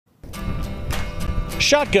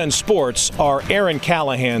Shotgun sports are Erin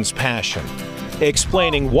Callahan's passion,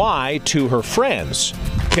 explaining why, to her friends,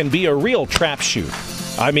 can be a real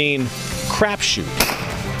crapshoot. I mean, crapshoot.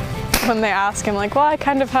 When they ask, I'm like, well, I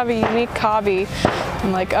kind of have a unique hobby.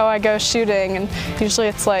 I'm like, oh, I go shooting, and usually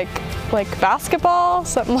it's like basketball,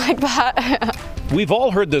 something like that. We've all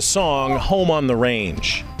heard the song Home on the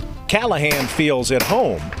Range. Callahan feels at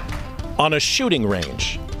home on a shooting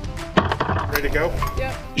range. Ready to go?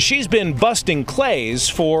 Yep. She's been busting clays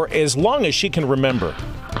for as long as she can remember.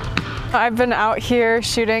 I've been out here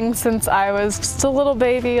shooting since I was just a little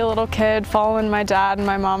baby, a little kid, following my dad and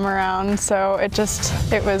my mom around. So it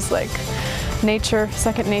was like nature,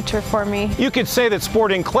 second nature for me. You could say that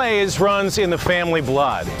sporting clays runs in the family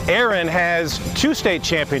blood. Erin has 2 state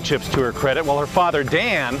championships to her credit, while her father,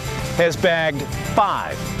 Dan, has bagged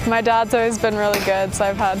 5. My dad's always been really good, so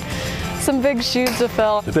I've had some big shoes to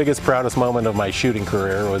fill. The biggest, proudest moment of my shooting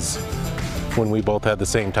career was when we both had the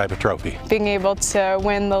same type of trophy. Being able to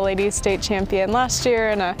win the ladies state champion last year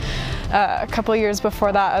and a couple years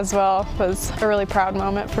before that as well was a really proud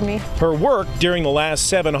moment for me. Her work during the last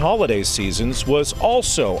 7 holiday seasons was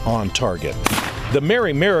also on target. The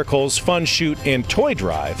Merry Miracles Fun Shoot and Toy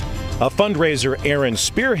Drive, a fundraiser Erin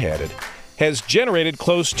spearheaded, has generated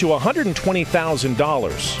close to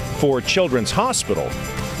 $120,000 for Children's Hospital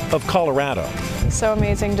of Colorado. So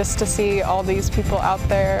amazing just to see all these people out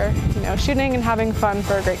there, shooting and having fun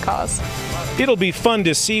for a great cause. It'll be fun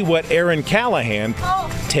to see what Erin Callahan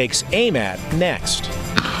takes aim at next.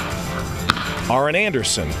 Erin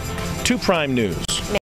Anderson, 2 Prime News.